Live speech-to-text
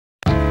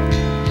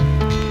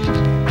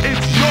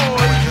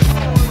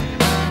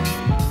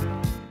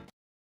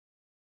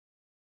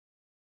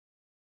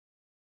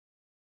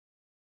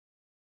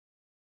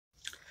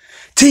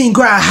Team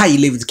Grind, how you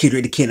live? It's Kid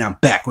Ready Kid, and I'm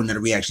back with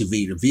another reaction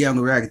video. The video I'm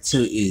reacting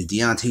to is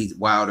Deontay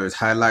Wilder's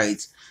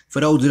highlights.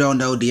 For those who don't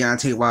know,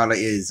 Deontay Wilder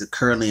is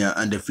currently an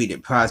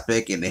undefeated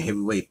prospect in the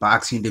heavyweight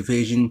boxing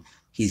division.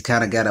 He's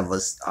kind of got a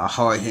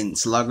hard-hitting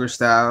slugger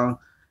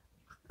style.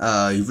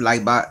 If you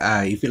like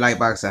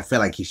boxing, I feel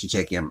like you should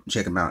check him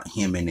out.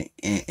 Him and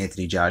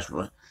Anthony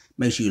Joshua.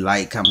 Make sure you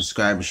like, comment,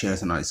 subscribe, and share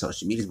us on all your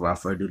social medias. Without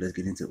further ado, let's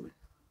get into it.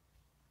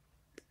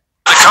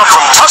 They come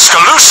from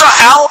Tuscaloosa,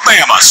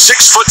 Alabama,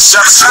 6'7",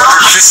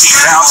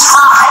 215 pounds.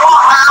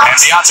 And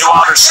Deontay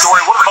Wilder's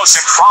story, one of the most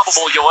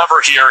improbable you'll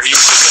ever hear. He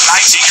was just a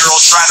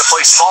 19-year-old trying to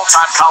play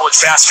small-time college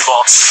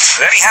basketball.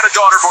 Then he had a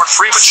daughter born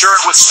premature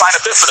and with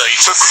spina bifida. He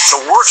took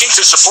to working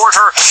to support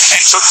her and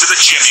took to the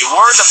gym. He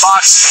learned to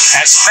box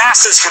as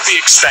fast as could be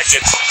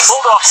expected.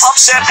 Pulled off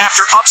upset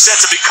after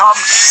upset to become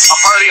a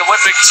part of the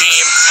Olympic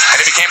team. And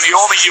he became the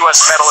only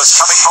U.S. medalist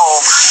coming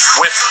home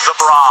with the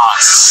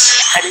bronze.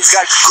 And he's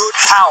got good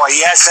power. He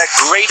has that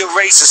great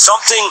eraser,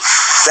 something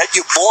that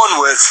you're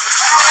born with.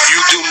 You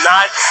do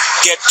not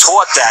get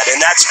taught that, and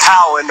that's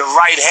power in the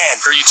right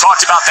hand. You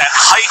talked about that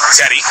height,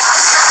 Teddy.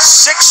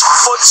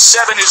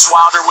 6'7" is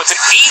Wilder with an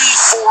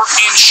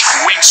 84-inch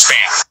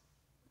wingspan.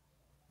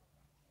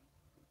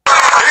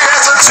 He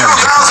has a 2008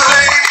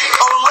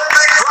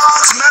 Olympic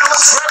bronze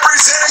medalist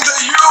representing the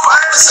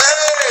USA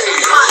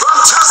from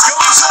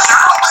Tuscaloosa,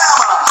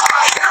 Alabama.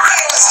 Here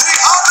is the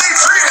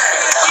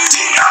undefeated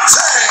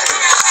Deontay,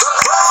 the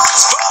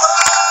bronze brother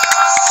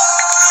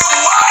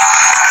Wilder.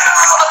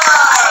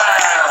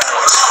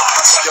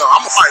 Yo,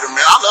 I'm a fighter,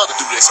 man. I love to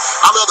do this.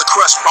 I love to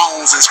crush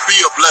bones and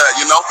spill blood,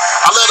 you know.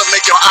 I love to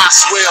make your eyes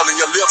swell and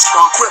your lips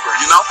quiver,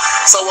 you know.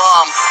 So,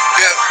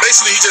 yeah,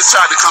 basically he just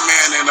tried to come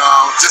in and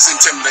just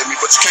intimidate me,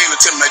 but you can't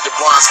intimidate the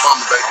bronze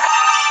bomber, baby.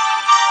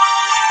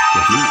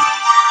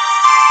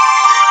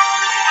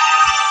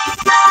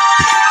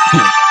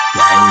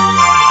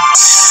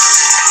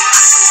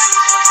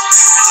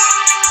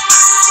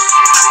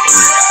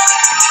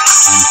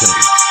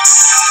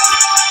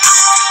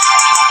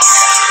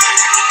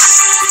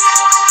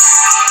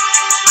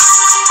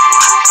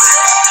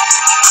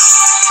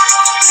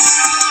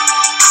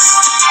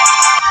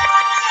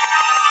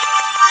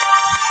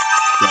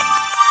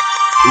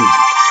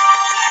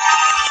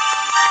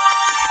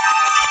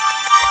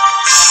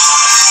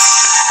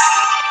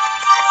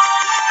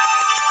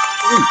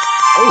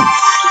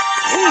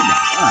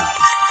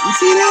 You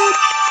see that?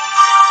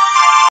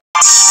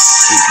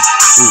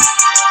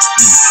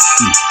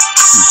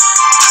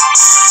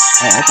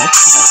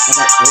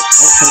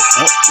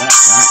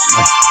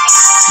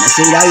 Now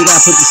see, now you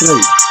gotta put to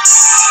sleep.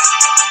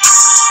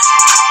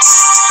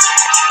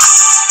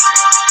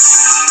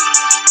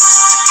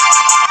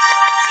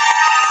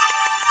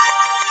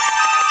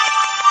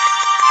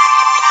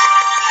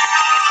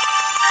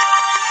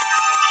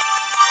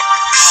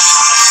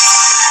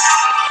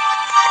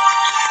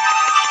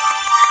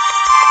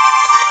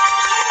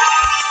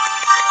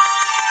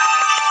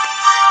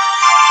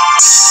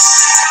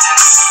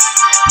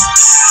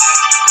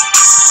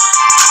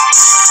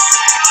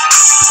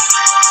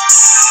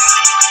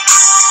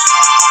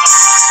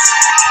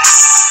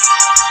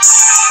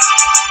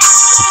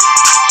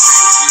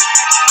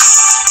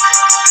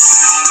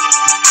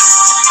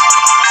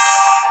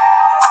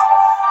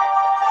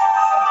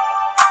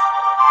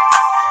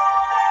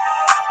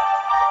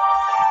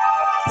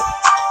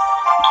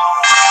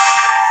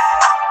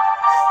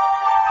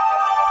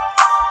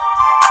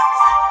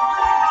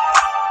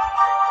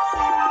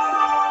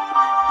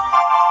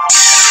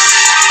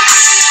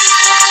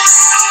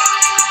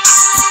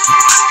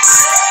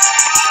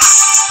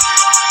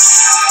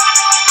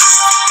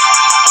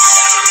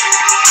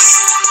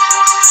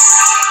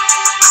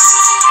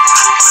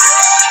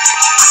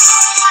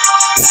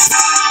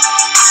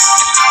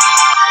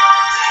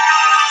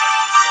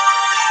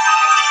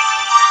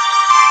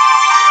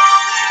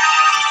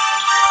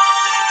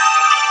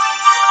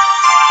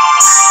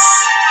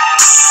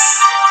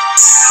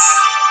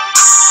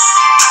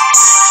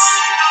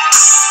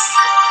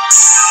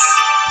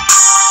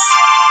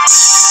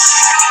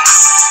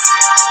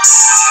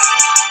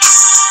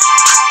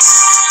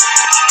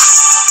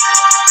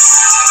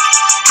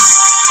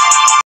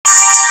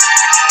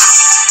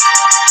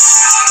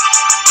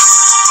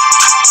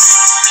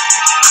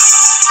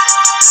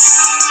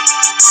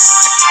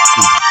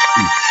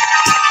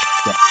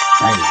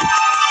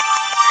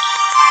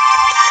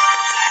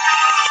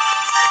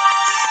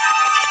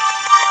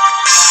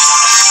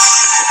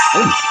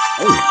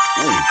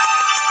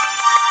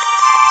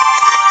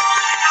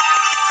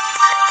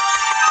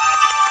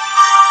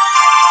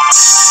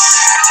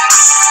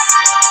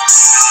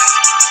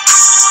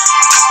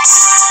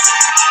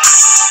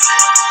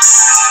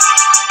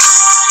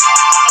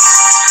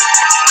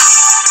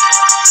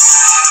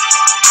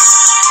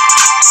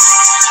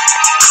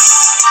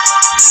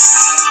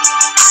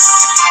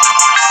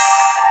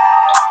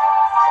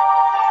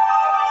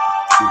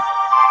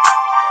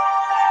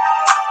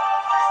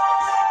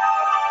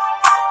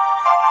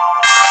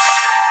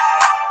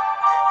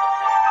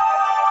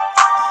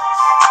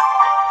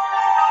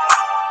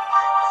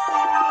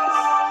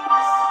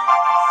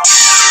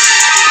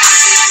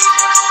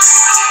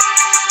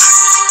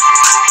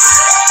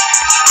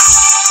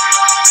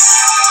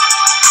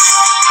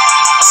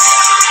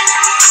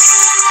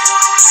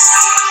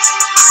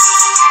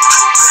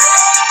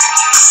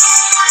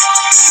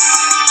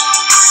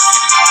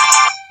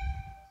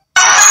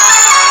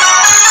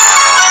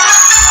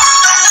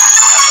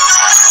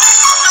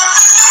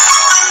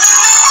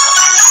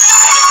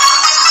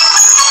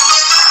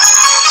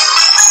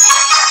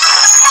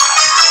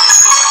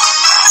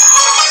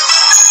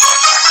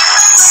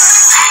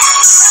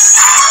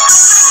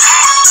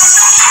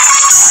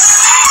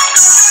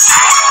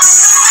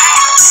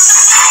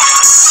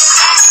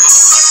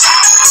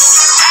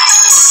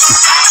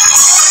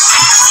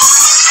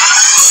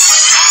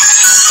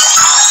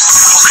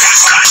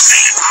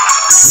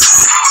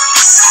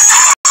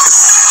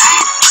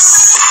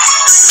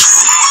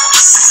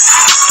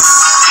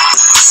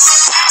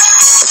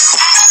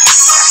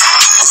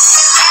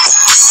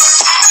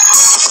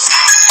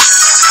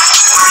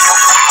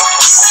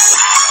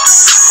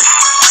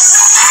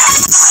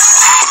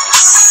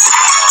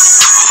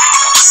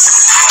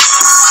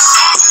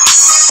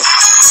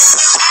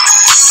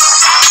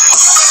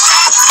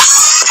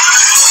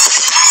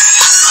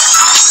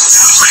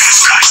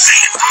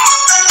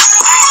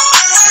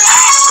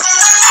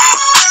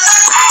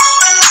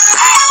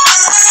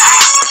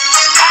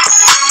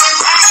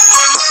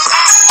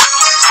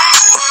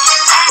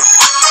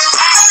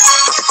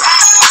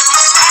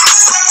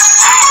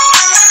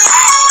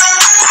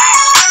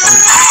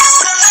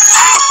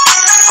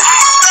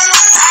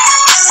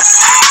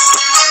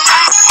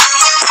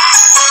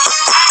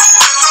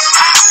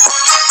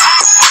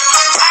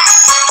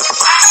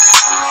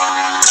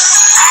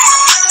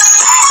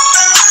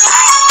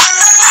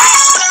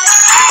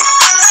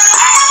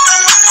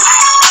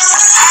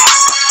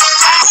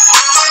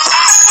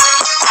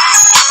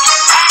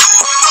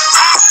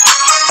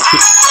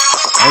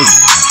 Oh yeah.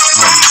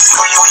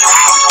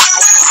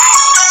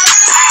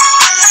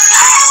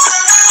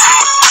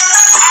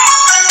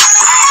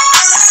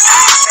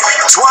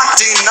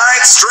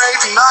 29th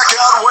straight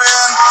knockout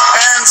win,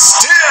 and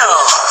still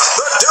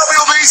the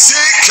WBC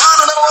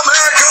Continental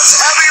America's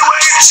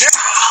heavyweight champ,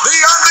 the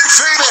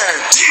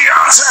undefeated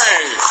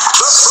Deontay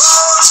the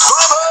Bronze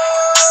Bomber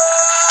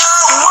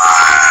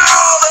Wilder.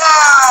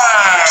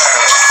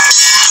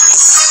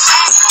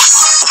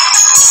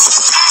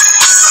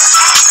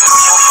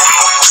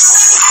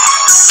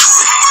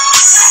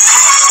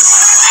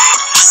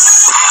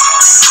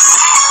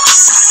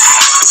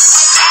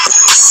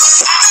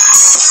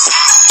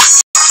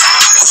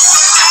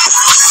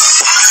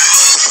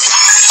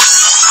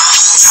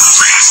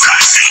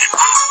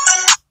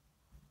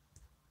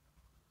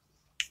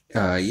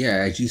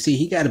 Yeah, as you see,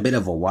 he got a bit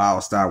of a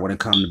wild start when it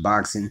comes to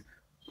boxing,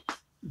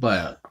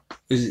 but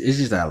it's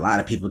just that a lot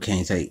of people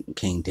can't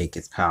take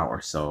his power.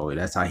 So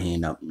that's how he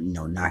ended up,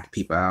 knocking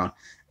people out.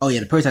 Oh yeah,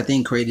 the person I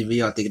think created the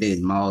video, I think it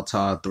is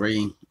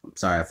Maltar3. I'm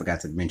sorry, I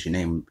forgot to mention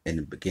your name in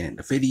the beginning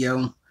of the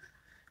video.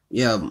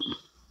 Yeah,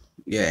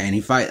 yeah, and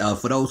he fight.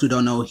 For those who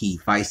don't know, he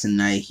fights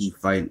tonight. He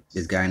fight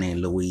this guy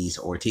named Luis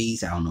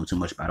Ortiz. I don't know too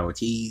much about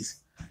Ortiz.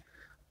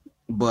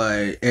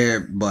 But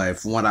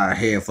from what I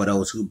hear, for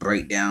those who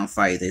break down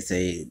fight, they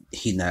say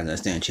he's not gonna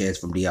stand a chance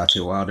from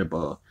Deontay Wilder.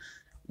 But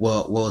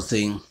we'll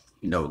see.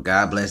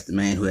 God bless the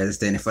man who has to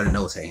stand in front of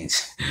those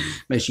hands.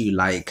 Make sure you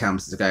like,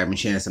 comment, subscribe, and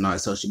share us on our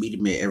social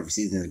media. Every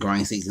season is a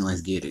growing season.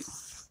 Let's get it.